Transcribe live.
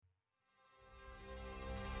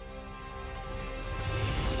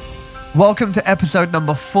Welcome to episode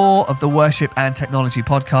number 4 of the Worship and Technology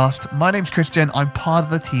podcast. My name's Christian. I'm part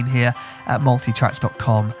of the team here at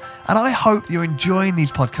multitracks.com. And I hope you're enjoying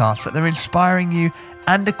these podcasts, that they're inspiring you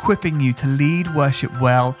and equipping you to lead worship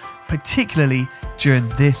well, particularly during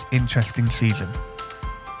this interesting season.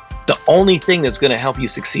 The only thing that's going to help you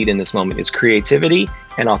succeed in this moment is creativity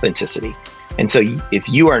and authenticity. And so if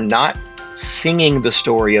you are not singing the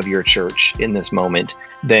story of your church in this moment,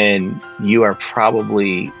 then you are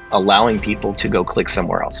probably allowing people to go click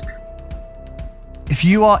somewhere else. If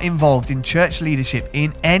you are involved in church leadership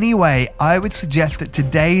in any way, I would suggest that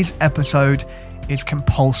today's episode is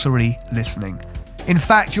compulsory listening. In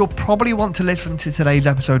fact, you'll probably want to listen to today's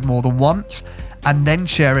episode more than once and then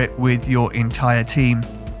share it with your entire team.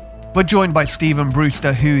 We're joined by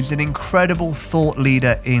Brewster, who's an incredible thought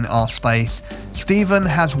leader in our space. Stephen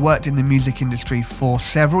has worked in the music industry for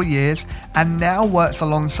several years and now works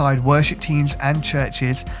alongside worship teams and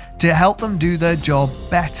churches to help them do their job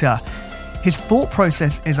better. His thought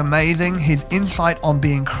process is amazing. His insight on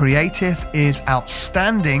being creative is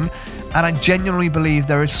outstanding. And I genuinely believe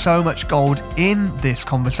there is so much gold in this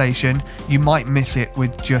conversation, you might miss it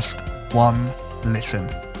with just one listen.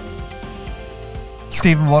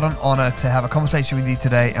 Stephen, what an honor to have a conversation with you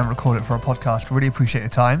today and record it for a podcast. Really appreciate your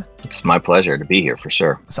time. It's my pleasure to be here for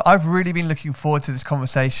sure. So I've really been looking forward to this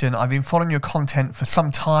conversation. I've been following your content for some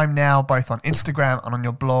time now, both on Instagram and on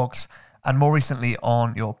your blogs, and more recently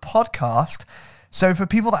on your podcast. So for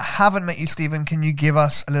people that haven't met you, Stephen, can you give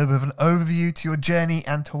us a little bit of an overview to your journey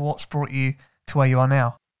and to what's brought you to where you are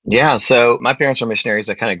now? Yeah, so my parents are missionaries.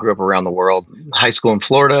 I kind of grew up around the world. High school in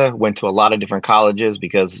Florida, went to a lot of different colleges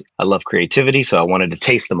because I love creativity, so I wanted to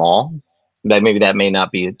taste them all. Maybe that may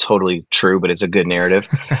not be totally true, but it's a good narrative.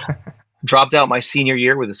 Dropped out my senior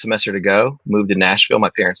year with a semester to go, moved to Nashville. My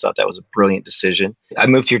parents thought that was a brilliant decision. I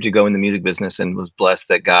moved here to go in the music business and was blessed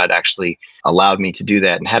that God actually allowed me to do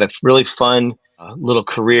that and had a really fun little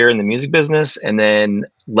career in the music business, and then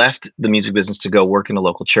left the music business to go work in a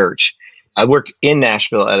local church. I worked in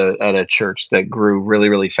Nashville at a church that grew really,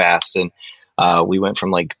 really fast. And we went from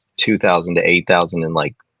like 2,000 to 8,000 in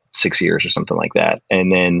like 6 years or something like that. And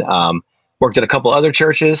then worked at a couple other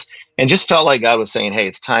churches and just felt like God was saying, hey,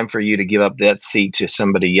 it's time for you to give up that seat to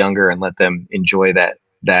somebody younger and let them enjoy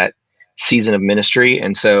that season of ministry.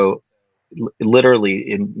 And so literally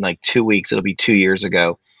in like 2 weeks, it'll be 2 years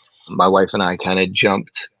ago, my wife and I kind of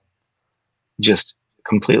jumped just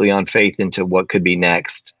completely on faith into what could be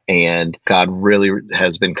next. And God really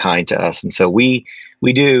has been kind to us. And so we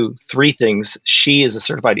do 3 things. She is a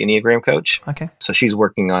certified Enneagram coach. Okay. So she's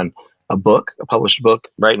working on a published book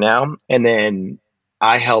right now. And then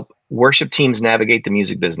I help worship teams navigate the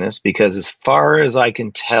music business because as far as I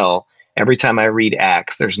can tell, every time I read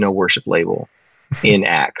Acts, there's no worship label in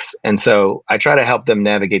Acts. And so I try to help them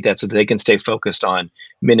navigate that so that they can stay focused on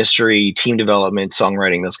ministry, team development,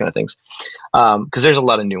 songwriting, those kind of things. Because there's a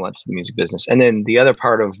lot of nuance to the music business. And then the other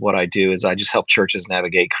part of what I do is I just help churches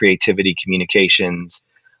navigate creativity, communications,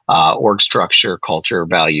 org structure, culture,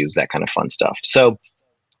 values, that kind of fun stuff. So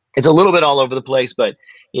it's a little bit all over the place, but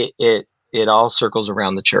it all circles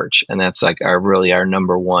around the church. And that's like our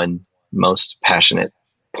number one most passionate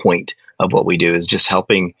point of what we do is just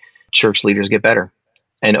helping church leaders get better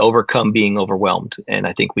and overcome being overwhelmed. And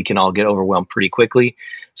I think we can all get overwhelmed pretty quickly.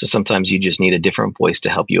 So sometimes you just need a different voice to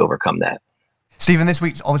help you overcome that. Stephen, this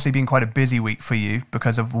week's obviously been quite a busy week for you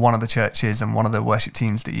because of one of the churches and one of the worship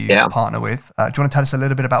teams that you partner with. Do you want to tell us a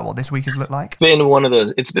little bit about what this week has looked like?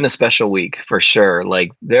 It's been a special week for sure.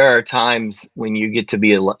 Like there are times when you get to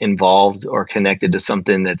be involved or connected to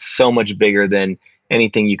something that's so much bigger than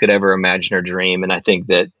anything you could ever imagine or dream. And I think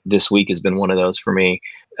that this week has been one of those for me.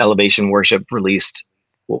 Elevation Worship released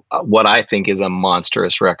what I think is a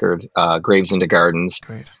monstrous record, Graves into Gardens.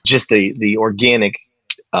 Great. Just the organic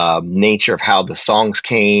nature of how the songs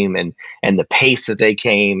came and the pace that they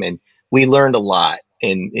came. And we learned a lot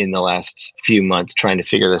in the last few months trying to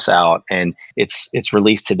figure this out. And it's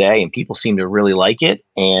released today and people seem to really like it.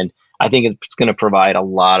 And I think it's going to provide a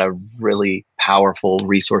lot of really powerful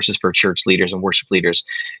resources for church leaders and worship leaders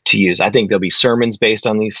to use. I think there'll be sermons based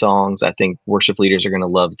on these songs. I think worship leaders are going to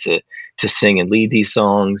love to sing and lead these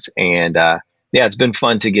songs. And it's been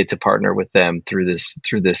fun to get to partner with them through this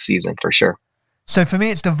season for sure. So for me,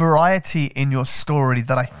 it's the variety in your story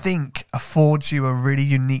that I think affords you a really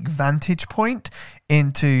unique vantage point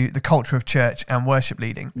into the culture of church and worship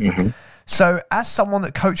leading. Mm-hmm. So as someone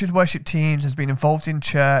that coaches worship teams, has been involved in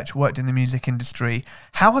church, worked in the music industry,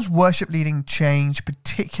 how has worship leading changed,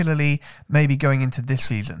 particularly maybe going into this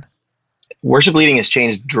season? Worship leading has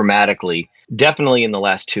changed dramatically, definitely in the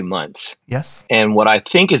last 2 months. Yes. And what I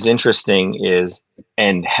think is interesting is,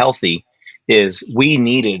 and healthy is we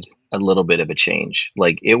needed a little bit of a change.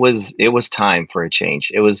 Like it was time for a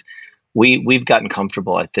change. We've gotten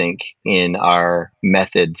comfortable, I think, in our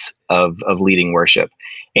methods of leading worship.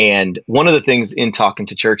 And one of the things in talking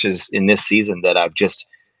to churches in this season that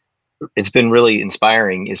it's been really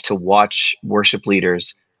inspiring is to watch worship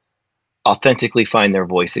leaders authentically find their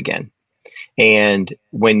voice again. And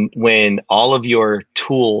when all of your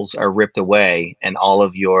tools are ripped away and all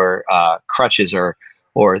of your crutches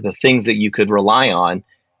or the things that you could rely on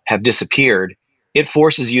have disappeared, it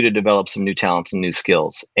forces you to develop some new talents and new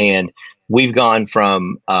skills. And we've gone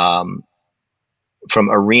from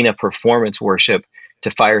arena performance worship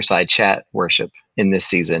to fireside chat worship in this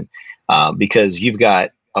season, because you've got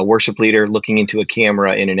a worship leader looking into a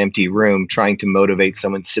camera in an empty room, trying to motivate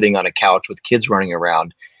someone sitting on a couch with kids running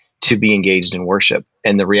around to be engaged in worship.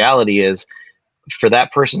 And the reality is, for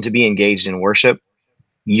that person to be engaged in worship,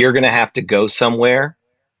 you're going to have to go somewhere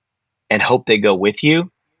and hope they go with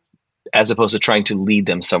you, as opposed to trying to lead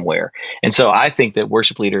them somewhere. And so I think the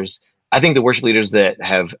worship leaders that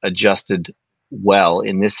have adjusted well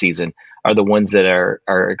in this season are the ones that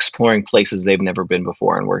are exploring places they've never been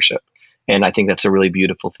before in worship. And I think that's a really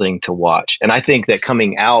beautiful thing to watch. And I think that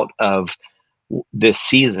coming out of this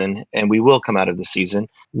season, and we will come out of the season,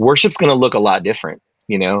 worship's going to look a lot different.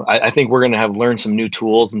 I think we're going to have learned some new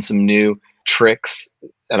tools and some new tricks.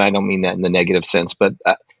 And I don't mean that in the negative sense, but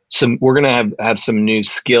we're going to have some new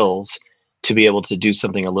skills to be able to do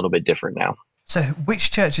something a little bit different now. So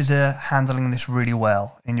which churches are handling this really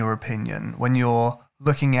well, in your opinion? When you're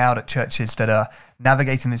looking out at churches that are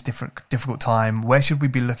navigating this difficult time, where should we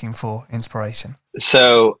be looking for inspiration?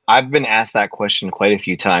 So I've been asked that question quite a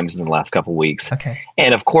few times in the last couple of weeks. Okay.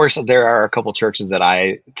 And of course, there are a couple churches that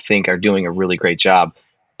I think are doing a really great job.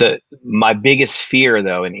 My biggest fear,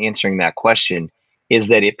 though, in answering that question is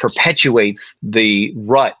that it perpetuates the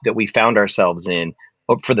rut that we found ourselves in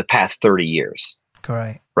for the past 30 years.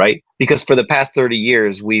 Great. Right? Because for the past 30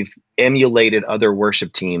 years, we've emulated other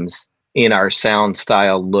worship teams in our sound,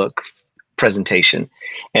 style, look, presentation.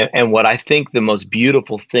 And what I think the most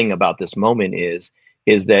beautiful thing about this moment is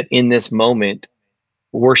that in this moment,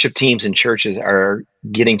 worship teams and churches are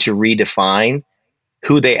getting to redefine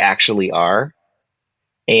who they actually are.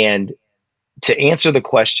 And to answer the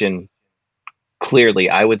question clearly,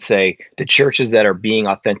 I would say the churches that are being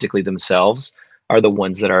authentically themselves are the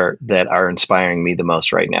ones that are inspiring me the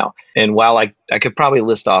most right now. And while I could probably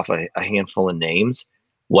list off a handful of names,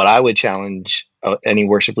 what I would challenge any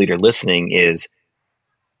worship leader listening is,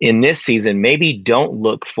 in this season, maybe don't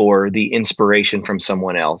look for the inspiration from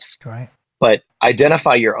someone else, Great. but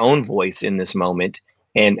identify your own voice in this moment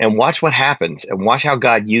and watch what happens and watch how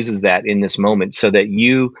God uses that in this moment so that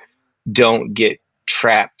you don't get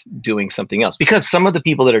trapped doing something else. Because some of the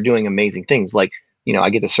people that are doing amazing things, like, I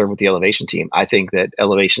get to serve with the Elevation team. I think that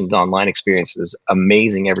Elevation's online experience is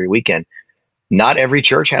amazing every weekend. Not every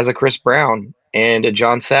church has a Chris Brown and a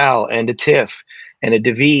John Sal and a Tiff and a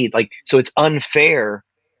David. So it's unfair.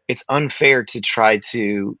 It's unfair to try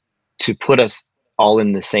to put us all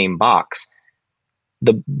in the same box.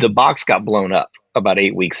 The box got blown up about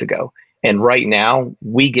 8 weeks ago. And right now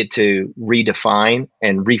we get to redefine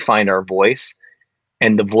and refine our voice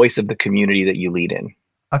and the voice of the community that you lead in.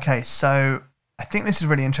 Okay. So I think this is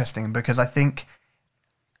really interesting because I think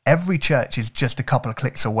every church is just a couple of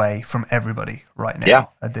clicks away from everybody right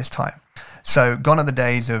now at this time. So gone are the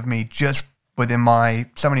days of me just within my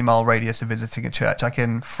 70-mile radius of visiting a church. I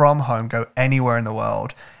can, from home, go anywhere in the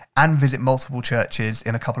world and visit multiple churches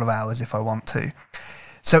in a couple of hours if I want to.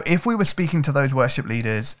 So if we were speaking to those worship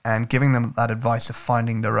leaders and giving them that advice of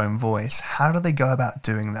finding their own voice, how do they go about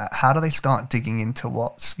doing that? How do they start digging into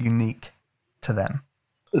what's unique to them?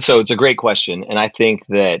 So it's a great question. And I think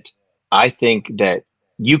that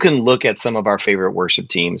you can look at some of our favorite worship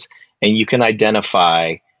teams and you can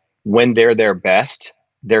identify when they're their best,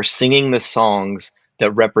 they're singing the songs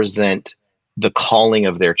that represent the calling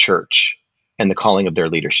of their church and the calling of their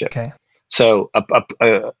leadership. Okay. So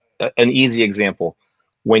an easy example,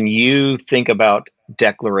 when you think about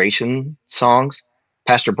declaration songs,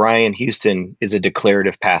 Pastor Brian Houston is a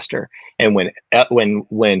declarative pastor. And when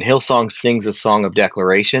Hillsong sings a song of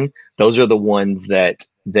declaration, those are the ones that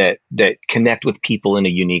connect with people in a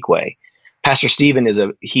unique way. Pastor Stephen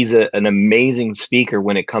he's an amazing speaker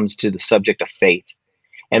when it comes to the subject of faith.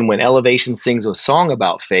 And when Elevation sings a song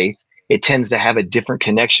about faith, it tends to have a different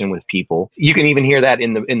connection with people. You can even hear that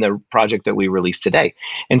in the project that we released today.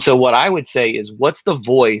 And so what I would say is, what's the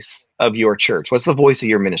voice of your church? What's the voice of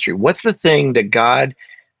your ministry? What's the thing that God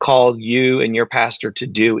called you and your pastor to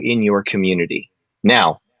do in your community?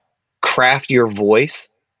 Now, craft your voice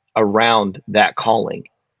around that calling.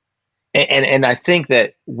 And I think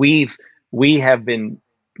that we've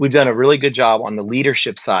done a really good job on the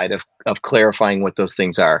leadership side of clarifying what those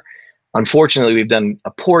things are. Unfortunately, we've done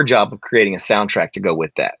a poor job of creating a soundtrack to go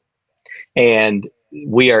with that. And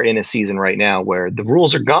we are in a season right now where the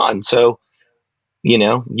rules are gone. So, you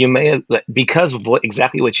may have, because of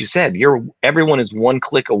exactly what you said, everyone is one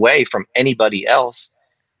click away from anybody else.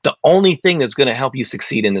 The only thing that's going to help you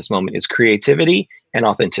succeed in this moment is creativity and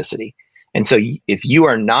authenticity. And so if you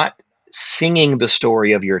are not singing the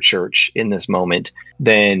story of your church in this moment,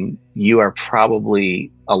 then you are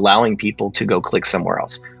probably allowing people to go click somewhere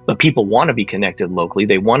else. But people want to be connected locally.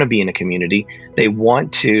 They want to be in a community. They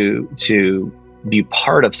want to be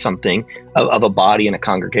part of something, of a body and a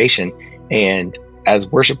congregation. And as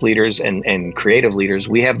worship leaders and creative leaders,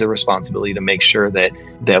 we have the responsibility to make sure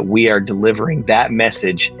that we are delivering that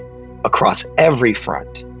message across every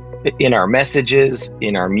front. In our messages,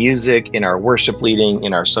 in our music, in our worship leading,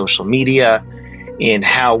 in our social media, in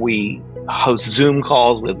how we host Zoom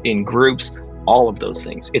calls in groups, all of those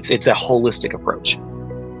things. It's a holistic approach.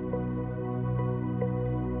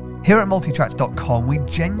 Here at multitracks.com, we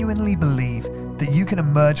genuinely believe that you can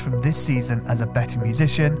emerge from this season as a better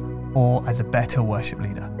musician or as a better worship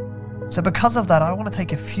leader. So because of that, I want to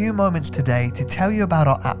take a few moments today to tell you about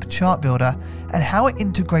our app Chart Builder and how it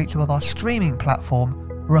integrates with our streaming platform,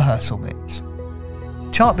 Rehearsal Mix.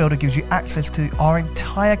 Chart Builder gives you access to our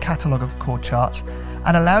entire catalogue of chord charts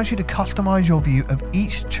and allows you to customize your view of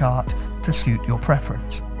each chart to suit your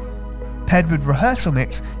preference. Paired with Rehearsal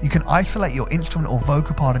Mix, you can isolate your instrument or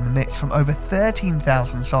vocal part in the mix from over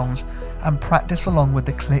 13,000 songs and practice along with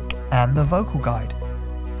the click and the vocal guide.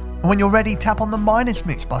 And when you're ready, tap on the minus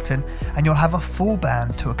mix button and you'll have a full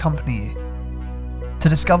band to accompany you. To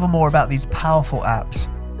discover more about these powerful apps,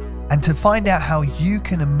 and to find out how you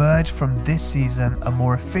can emerge from this season a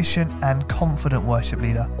more efficient and confident worship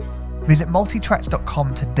leader, visit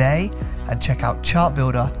multitracks.com today and check out Chart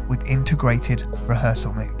Builder with integrated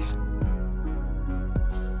Rehearsal Mix.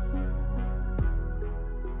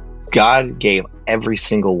 God gave every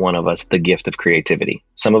single one of us the gift of creativity.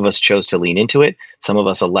 Some of us chose to lean into it. Some of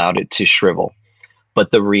us allowed it to shrivel.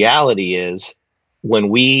 But the reality is, when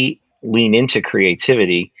we lean into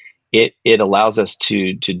creativity, it allows us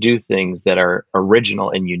to do things that are original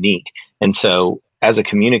and unique. And so as a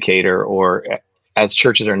communicator, or as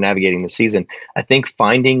churches are navigating the season, I think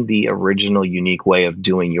finding the original, unique way of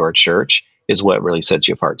doing your church is what really sets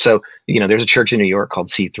you apart. So, there's a church in New York called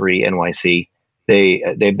C3 NYC.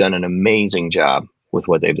 They've done an amazing job with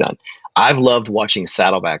what they've done. I've loved watching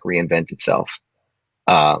Saddleback reinvent itself.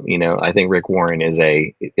 I think Rick Warren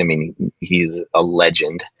he's a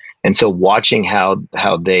legend. And so watching how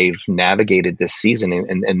they've navigated this season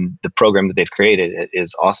and the program that they've created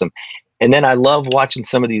is awesome. And then I love watching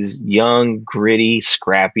some of these young, gritty,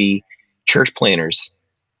 scrappy church planners,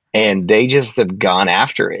 and they just have gone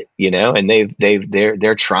after it, and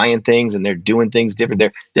they're trying things and they're doing things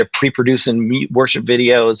different. They're pre-producing worship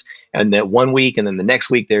videos, and that one week and then the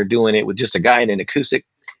next week they're doing it with just a guy in an acoustic.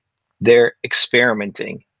 They're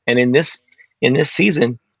experimenting. And in this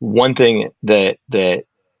season, one thing that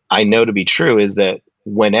I know to be true is that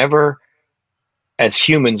whenever, as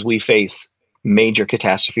humans, we face major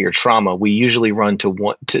catastrophe or trauma, we usually run to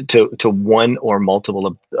one or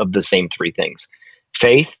multiple of the same three things: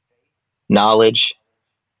 faith, knowledge,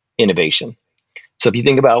 innovation. So if you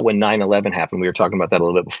think about when 9/11 happened, we were talking about that a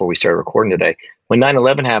little bit before we started recording today. When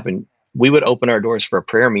 9/11 happened, we would open our doors for a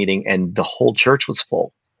prayer meeting and the whole church was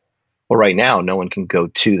full. Well, right now, no one can go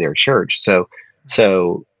to their church.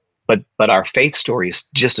 But our faith story is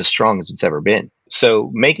just as strong as it's ever been. So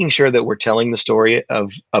making sure that we're telling the story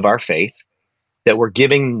of our faith, that we're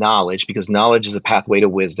giving knowledge, because knowledge is a pathway to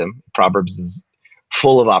wisdom. Proverbs is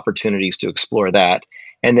full of opportunities to explore that.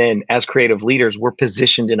 And then as creative leaders, we're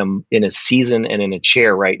positioned in a season and in a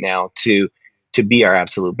chair right now to be our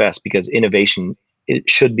absolute best, because innovation, it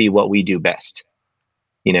should be what we do best.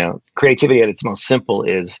 Creativity at its most simple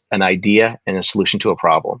is an idea and a solution to a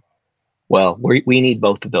problem. Well, we need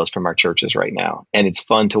both of those from our churches right now. And it's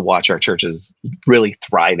fun to watch our churches really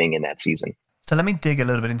thriving in that season. So let me dig a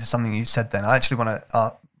little bit into something you said then. I actually want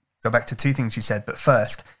to go back to two things you said. But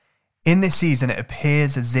first, in this season, it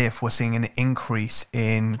appears as if we're seeing an increase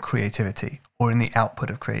in creativity, or in the output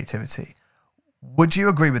of creativity. Would you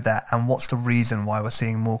agree with that? And what's the reason why we're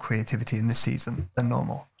seeing more creativity in this season than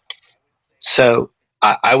normal? So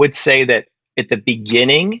I would say that at the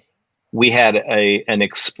beginning, we had an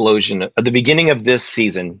explosion at the beginning of this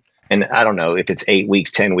season. And I don't know if it's 8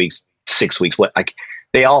 weeks, 10 weeks, 6 weeks,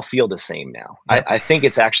 they all feel the same now. I think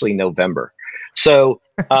it's actually November. So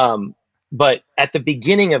But at the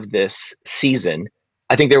beginning of this season,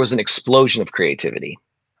 I think there was an explosion of creativity.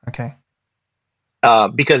 Okay.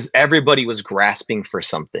 Because everybody was grasping for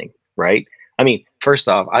something, right? I mean, first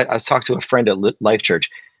off, I talked to a friend at Life Church.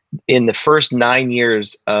 In the first 9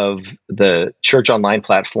 years of the church online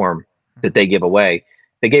platform that they gave away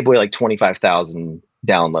like 25,000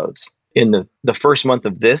 downloads. In the first month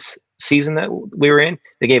of this season that we were in,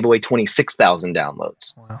 they gave away 26,000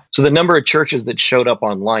 downloads. Wow. So the number of churches that showed up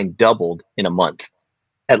online doubled in a month,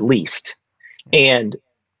 at least. And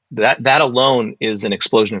that alone is an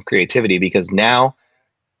explosion of creativity, because now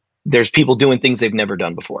there's people doing things they've never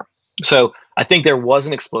done before. So I think there was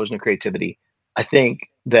an explosion of creativity. I think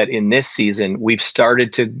that in this season, we've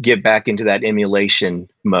started to get back into that emulation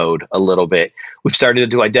mode a little bit. We've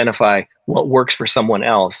started to identify what works for someone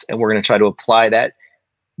else, and we're going to try to apply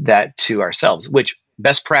that to ourselves, which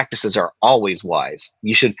best practices are always wise.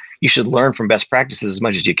 You should learn from best practices as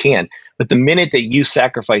much as you can. But the minute that you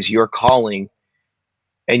sacrifice your calling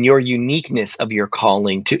and your uniqueness of your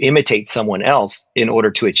calling to imitate someone else in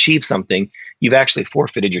order to achieve something, you've actually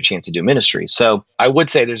forfeited your chance to do ministry. So I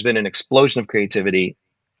would say there's been an explosion of creativity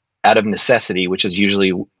out of necessity, which is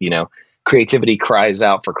usually, creativity cries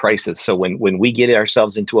out for crisis. So when we get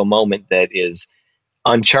ourselves into a moment that is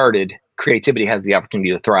uncharted, creativity has the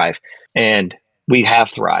opportunity to thrive. And we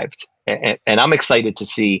have thrived. And I'm excited to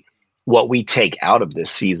see what we take out of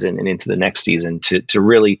this season and into the next season to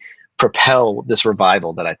really propel this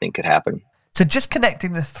revival that I think could happen. So just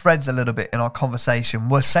connecting the threads a little bit in our conversation,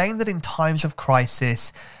 we're saying that in times of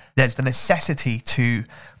crisis, there's the necessity to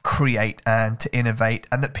create and to innovate,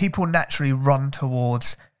 and that people naturally run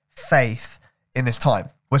towards faith in this time.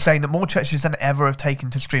 We're saying that more churches than ever have taken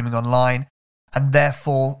to streaming online, and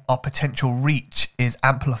therefore our potential reach is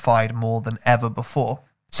amplified more than ever before.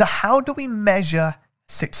 So how do we measure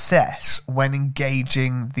success when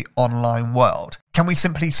engaging the online world? Can we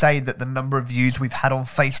simply say that the number of views we've had on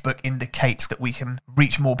Facebook indicates that we can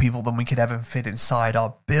reach more people than we could ever fit inside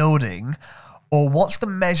our building? Or what's the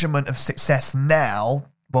measurement of success now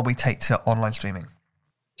when we take to online streaming?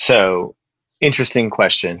 So, interesting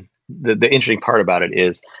question. The interesting part about it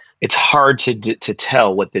is it's hard to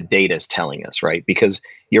tell what the data is telling us, right? Because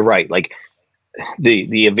you're right, like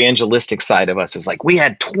the evangelistic side of us is like, we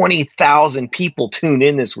had 20,000 people tune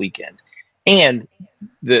in this weekend. And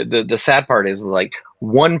the sad part is, like,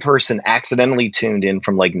 one person accidentally tuned in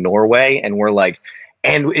from like Norway, and we're like,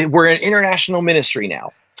 and we're an international ministry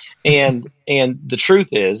now. And the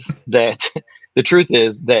truth is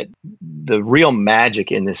that the real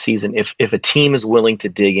magic in this season, if a team is willing to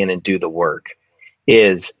dig in and do the work,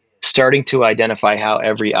 is starting to identify how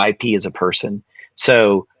every IP is a person.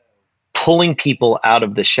 So pulling people out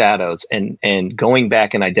of the shadows and going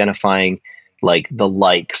back and identifying like the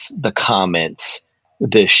likes, the comments,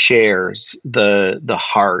 the shares, the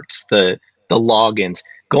hearts, the logins,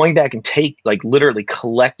 going back and literally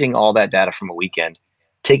collecting all that data from a weekend,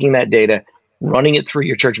 taking that data, running it through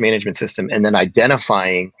your church management system, and then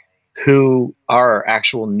identifying who are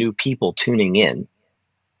actual new people tuning in,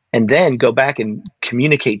 and then go back and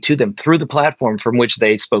communicate to them through the platform from which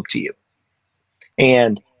they spoke to you.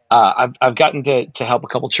 And I've gotten to help a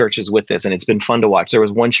couple churches with this, and it's been fun to watch. There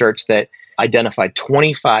was one church that identified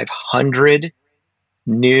 2,500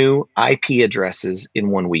 new IP addresses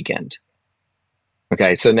in one weekend.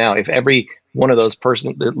 Okay, so now if every one of those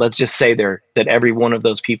let's just say that every one of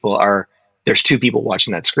those people there's two people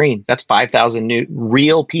watching that screen. That's 5,000 new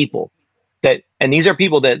real people and these are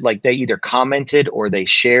people that like they either commented or they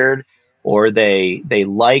shared or they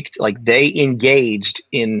liked, like they engaged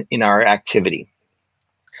in our activity.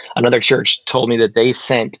 Another church told me that they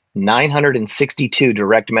sent 962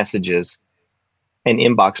 direct messages and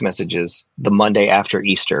inbox messages the Monday after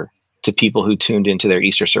Easter to people who tuned into their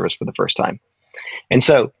Easter service for the first time. And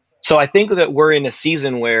so I think that we're in a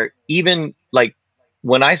season where even like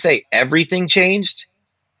when I say everything changed,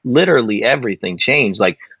 literally everything changed.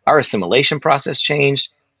 Like our assimilation process changed,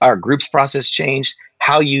 our groups process changed,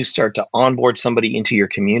 how you start to onboard somebody into your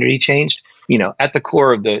community changed. At the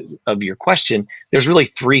core of your question, there's really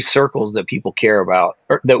three circles that people care about,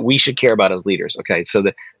 or that we should care about as leaders. Okay, so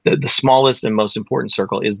the smallest and most important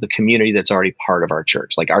circle is the community that's already part of our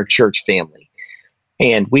church, like our church family.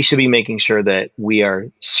 And we should be making sure that we are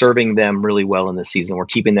serving them really well in this season. We're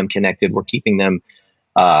keeping them connected. We're keeping them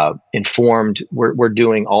informed. We're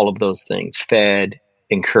doing all of those things, fed,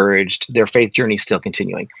 encouraged, their faith journey still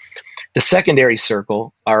continuing. The secondary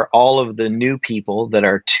circle are all of the new people that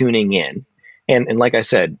are tuning in. And like I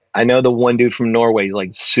said, I know the one dude from Norway,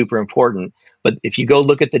 like super important, but if you go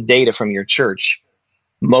look at the data from your church,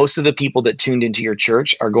 most of the people that tuned into your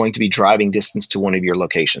church are going to be driving distance to one of your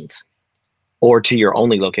locations. or to your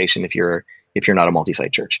only location if you're not a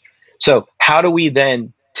multi-site church. So how do we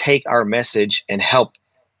then take our message and help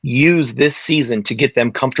use this season to get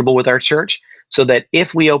them comfortable with our church so that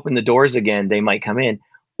if we open the doors again, they might come in,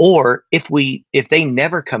 or if they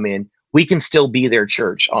never come in, we can still be their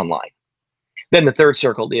church online. Then the third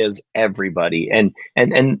circle is everybody. And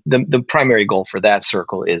the primary goal for that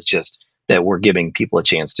circle is just that we're giving people a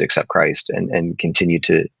chance to accept Christ and continue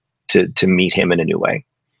to meet him in a new way.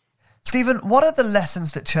 Stephen, what are the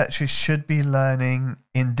lessons that churches should be learning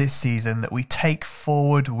in this season that we take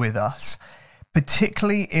forward with us,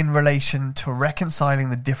 particularly in relation to reconciling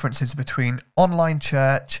the differences between online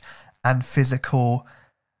church and physical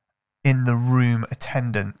in the room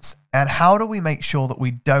attendance? And how do we make sure that we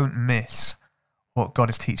don't miss what God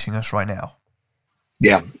is teaching us right now?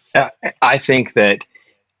 Yeah, I think that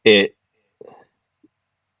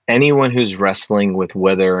anyone who's wrestling with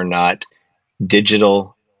whether or not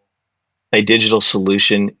a digital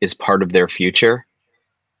solution is part of their future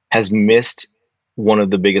has missed one of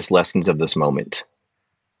the biggest lessons of this moment.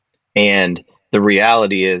 And the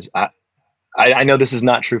reality is, I know this is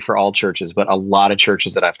not true for all churches, but a lot of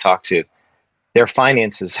churches that I've talked to, their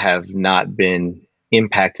finances have not been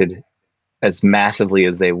impacted as massively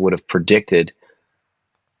as they would have predicted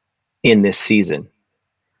in this season.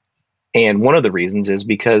 And one of the reasons is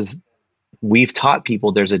because we've taught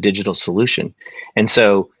people there's a digital solution. And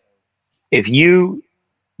so if you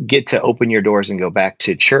get to open your doors and go back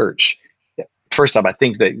to church, first off, I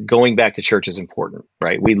think that going back to church is important,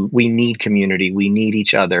 right? We need community. We need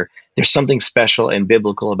each other. There's something special and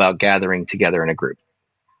biblical about gathering together in a group.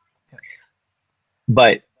 Yeah.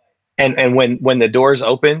 But, and when the doors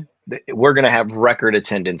open, we're going to have record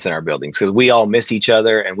attendance in our buildings because we all miss each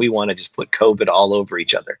other and we want to just put COVID all over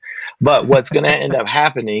each other. But what's going to end up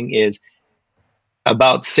happening is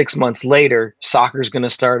about 6 months later, soccer's going to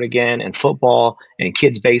start again, and football and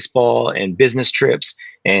kids baseball and business trips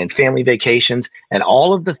and family vacations and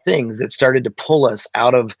all of the things that started to pull us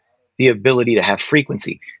out of the ability to have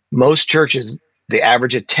frequency. Most churches, the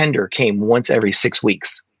average attender came once every 6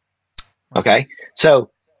 weeks. Okay.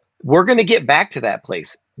 So we're going to get back to that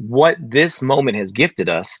place. What this moment has gifted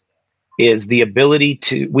us is the ability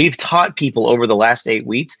we've taught people over the last 8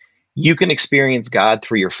 weeks, you can experience God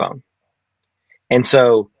through your phone. And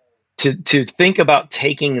so to think about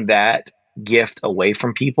taking that gift away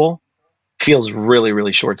from people feels really,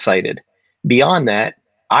 really short-sighted. Beyond that,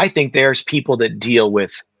 I think there's people that deal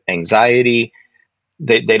with anxiety.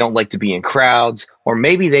 They don't like to be in crowds, or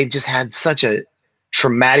maybe they've just had such a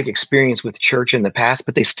traumatic experience with church in the past,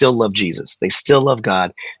 but they still love Jesus. They still love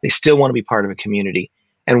God. They still want to be part of a community.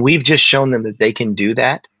 And we've just shown them that they can do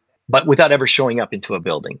that, but without ever showing up into a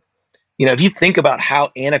building. You know, if you think about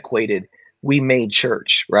how antiquated we made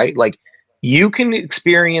church, right? Like, you can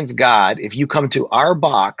experience God if you come to our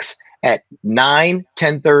box at 9,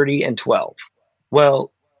 10:30, and 12.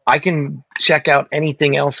 Well, I can check out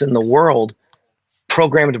anything else in the world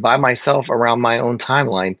programmed by myself around my own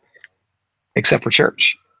timeline, except for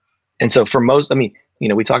church. And so for most,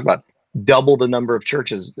 we talk about double the number of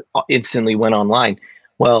churches instantly went online.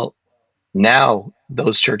 Well, now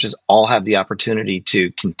those churches all have the opportunity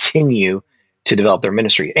to continue to develop their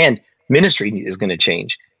ministry, and ministry is going to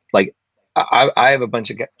change. Like, I have a bunch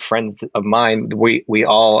of friends of mine. We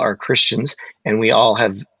all are Christians, and we all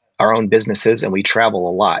have our own businesses, and we travel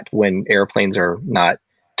a lot when airplanes are not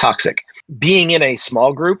toxic. Being in a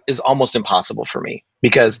small group is almost impossible for me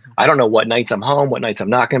because I don't know what nights I'm home, what nights I'm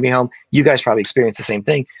not going to be home. You guys probably experience the same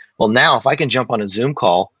thing. Well, now if I can jump on a Zoom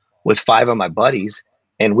call with 5 of my buddies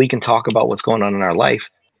and we can talk about what's going on in our life,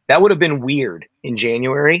 that would have been weird in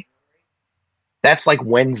January. That's like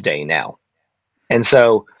Wednesday now. And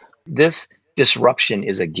so this disruption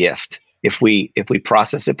is a gift if we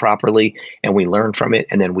process it properly and we learn from it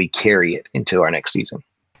and then we carry it into our next season.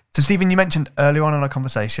 So Stephen, you mentioned earlier on in our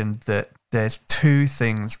conversation that there's 2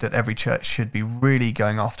 things that every church should be really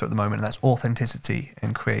going after at the moment, and that's authenticity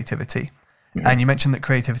and creativity. Mm-hmm. And you mentioned that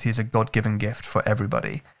creativity is a God-given gift for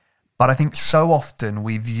everybody. But I think so often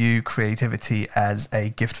we view creativity as a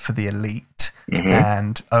gift for the elite, mm-hmm.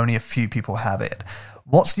 and only a few people have it.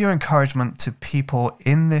 What's your encouragement to people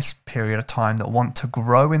in this period of time that want to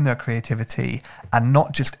grow in their creativity and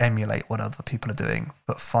not just emulate what other people are doing,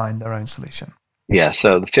 but find their own solution? Yeah,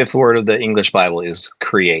 so the 5th word of the English Bible is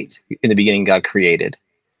create. In the beginning, God created.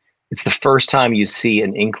 It's the first time you see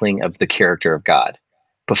an inkling of the character of God.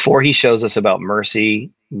 Before he shows us about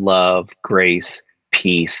mercy, love, grace,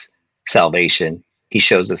 peace, salvation, he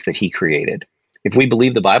shows us that he created. If we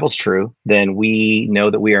believe the Bible's true, then we know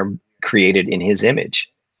that we are created in his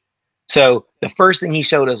image. So the first thing he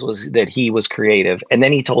showed us was that he was creative. And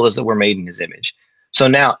then he told us that we're made in his image. So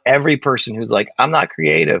now every person who's like, I'm not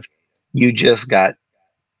creative, you just got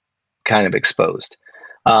kind of exposed.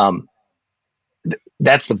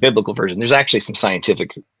 That's the biblical version. There's actually some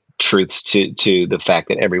scientific truths to the fact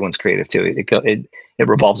that everyone's creative too. It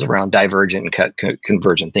revolves around divergent and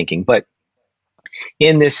convergent thinking. But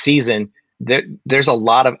in this season, there's a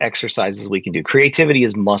lot of exercises we can do. Creativity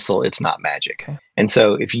is muscle. It's not magic. Okay. And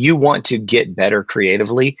so if you want to get better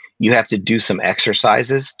creatively, you have to do some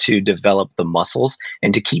exercises to develop the muscles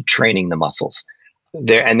and to keep training the muscles.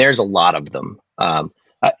 There's a lot of them.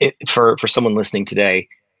 For someone listening today,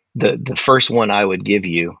 the first one I would give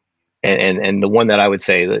you, and the one that I would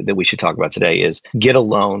say that we should talk about today, is get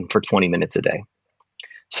alone for 20 minutes a day.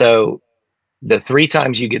 So the 3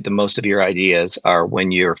 times you get the most of your ideas are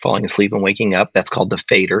when you're falling asleep and waking up. That's called the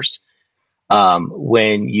faders.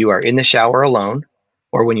 When you are in the shower alone,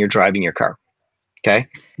 or when you're driving your car. Okay.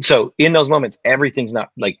 So in those moments, everything's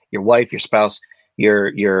not like your wife, your spouse,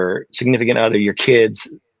 your significant other, your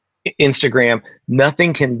kids, Instagram,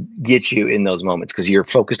 nothing can get you in those moments because you're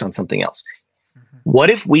focused on something else. Mm-hmm.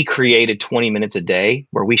 What if we created 20 minutes a day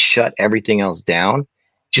where we shut everything else down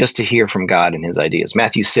just to hear from God and his ideas?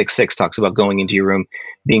 Matthew 6:6 talks about going into your room,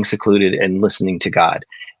 being secluded and listening to God.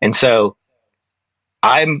 And so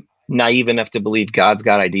I'm naive enough to believe God's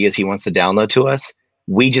got ideas he wants to download to us.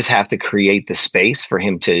 We just have to create the space for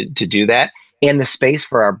him to do that, and the space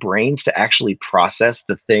for our brains to actually process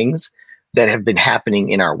the things that have been happening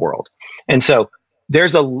in our world. And so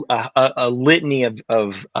there's a litany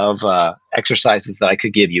of exercises that I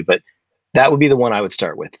could give you, but that would be the one I would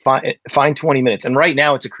start with. Find 20 minutes. And right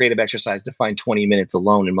now it's a creative exercise to find 20 minutes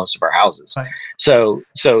alone in most of our houses. Right. So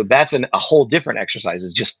that's a whole different exercise,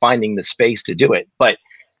 is just finding the space to do it. But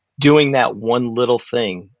doing that one little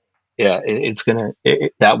thing,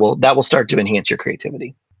 that will start to enhance your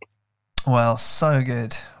creativity. Well, so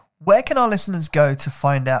good. Where can our listeners go to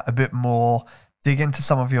find out a bit more, dig into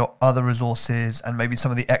some of your other resources and maybe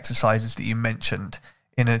some of the exercises that you mentioned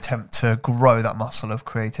in an attempt to grow that muscle of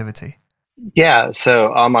creativity? Yeah.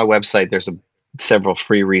 So on my website, there's several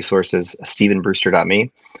free resources,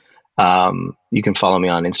 stephenbrewster.me. You can follow me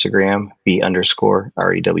on Instagram, B_REWSTER.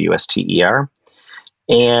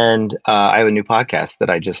 And I have a new podcast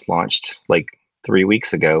that I just launched like 3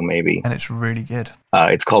 weeks ago, maybe. And it's really good.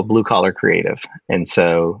 It's called Blue Collar Creative. And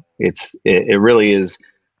so it really is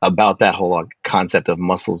about that whole concept of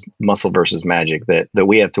muscle versus magic, that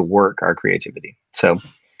we have to work our creativity. So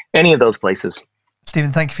any of those places.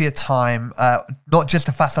 Stephen, thank you for your time. Not just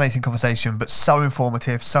a fascinating conversation, but so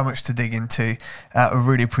informative, so much to dig into. I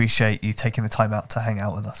really appreciate you taking the time out to hang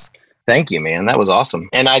out with us. Thank you, man. That was awesome.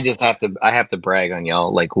 And I just have to brag on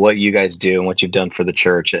y'all, like what you guys do and what you've done for the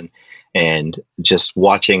church, and just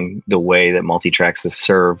watching the way that Multitracks has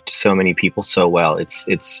served so many people so well.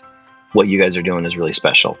 It's what you guys are doing is really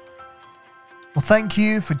special. Well, thank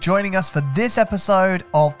you for joining us for this episode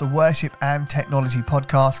of the Worship and Technology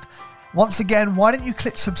Podcast. Once again, why don't you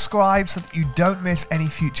click subscribe so that you don't miss any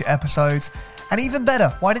future episodes? And even better,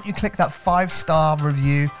 why don't you click that 5-star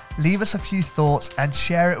review, leave us a few thoughts, and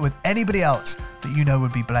share it with anybody else that you know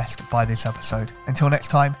would be blessed by this episode. Until next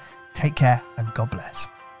time, take care and God bless.